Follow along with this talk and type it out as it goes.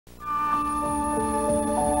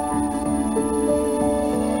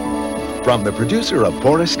from the producer of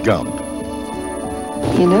Forrest Gump.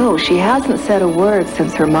 You know, she hasn't said a word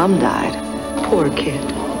since her mom died. Poor kid.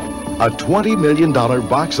 A $20 million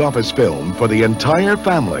box office film for the entire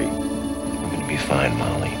family. We're gonna be fine,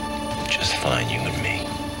 Molly. Just fine, you and me.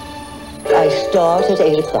 I start at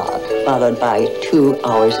 8 o'clock, followed by 2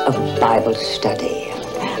 hours of Bible study.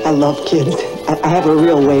 I love kids. I have a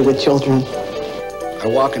real way with children. I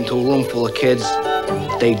walk into a room full of kids,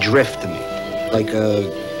 they drift to me like a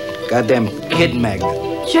goddamn kid magnet.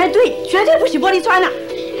 绝对不许玻璃窗了。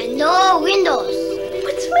And no windows.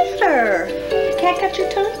 What's the matter? Can't cut your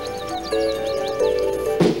tongue?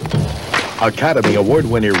 Academy Award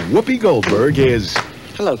winner Whoopi Goldberg is...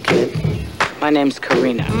 Hello, kid. My name's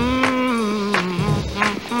Corrina.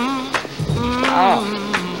 Oh,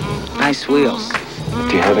 nice wheels.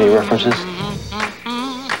 Do you have any references?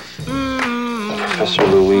 Professor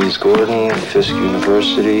Louise Gordon, Fisk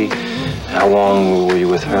University. How long were you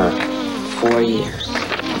with her? 4 years.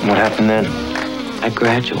 What happened then? I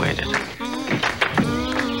graduated.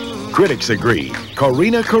 Critics agree,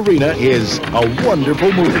 Corrina is a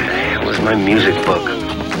wonderful movie. It was my music book.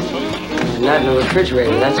 Not in the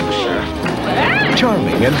refrigerator, that's for sure.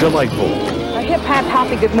 Charming and delightful. Hip Hop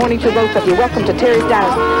Happy good morning to both of you. Welcome to Terry's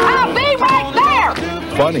Diner. I'll be right there!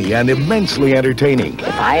 Funny and immensely entertaining.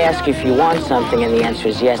 If I ask you if you want something and the answer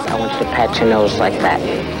is yes, I want you to pat your nose like that.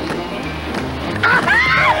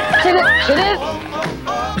 Sit it.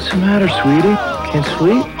 What's the matter, sweetie? Can't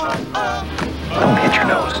sleep? Don't hit your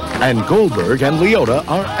nose. And Goldberg and Leota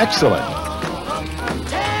are excellent.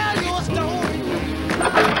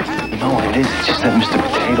 No, it is. It's just that Mr.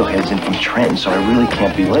 Potato Head's in from Trenton, so I really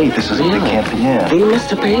can't be late. This is a big camp, yeah. Are you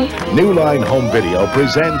Mr. P? New Line Home Video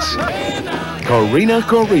presents Corrina,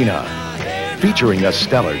 featuring a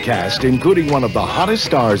stellar cast, including one of the hottest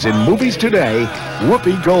stars in movies today,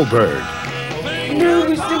 Whoopi Goldberg.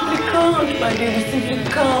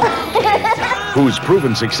 Whose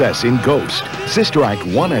proven success in Ghost, Sister Act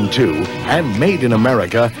 1 and 2, and Made in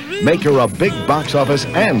America make her a big box office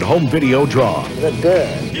and home video draw. Look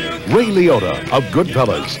good. Ray Liotta of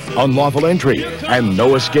Goodfellas, Unlawful Entry, and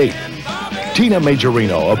No Escape. Tina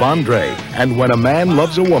Majorino of Andre and When a Man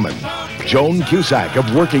Loves a Woman. Joan Cusack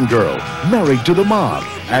of Working Girl, Married to the Mob,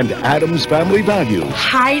 and Addams Family Values.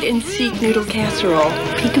 Hide and seek noodle casserole.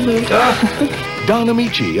 Peekaboo. Don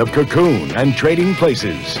Amici of Cocoon and Trading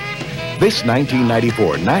Places. This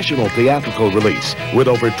 1994 national theatrical release, with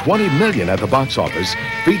over 20 million at the box office,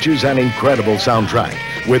 features an incredible soundtrack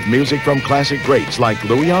with music from classic greats like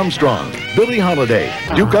Louis Armstrong, Billie Holiday,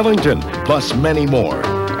 Duke Ellington, plus many more.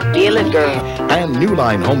 Feel it, girl. And New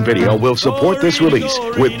Line Home Video will support this release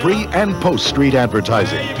with pre- and post-street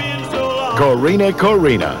advertising. Corrina.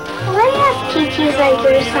 Will I have Chi-Chi's like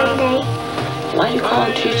yours someday? Why do you call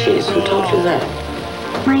them Chi-Chi's? Who told you that?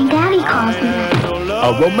 My daddy calls me that.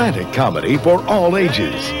 A romantic comedy for all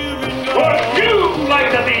ages. Would you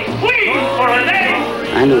like to be queen for a day?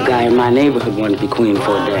 I knew a guy in my neighborhood wanted to be queen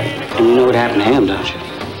for a day. And you know what happened to him, don't you?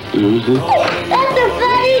 That's the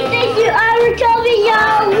funniest thing you ever told me in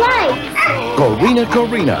your life.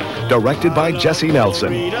 Corrina, directed by Jesse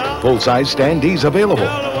Nelson. Full-size standees available.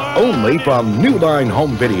 Only from New Line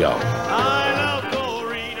Home Video.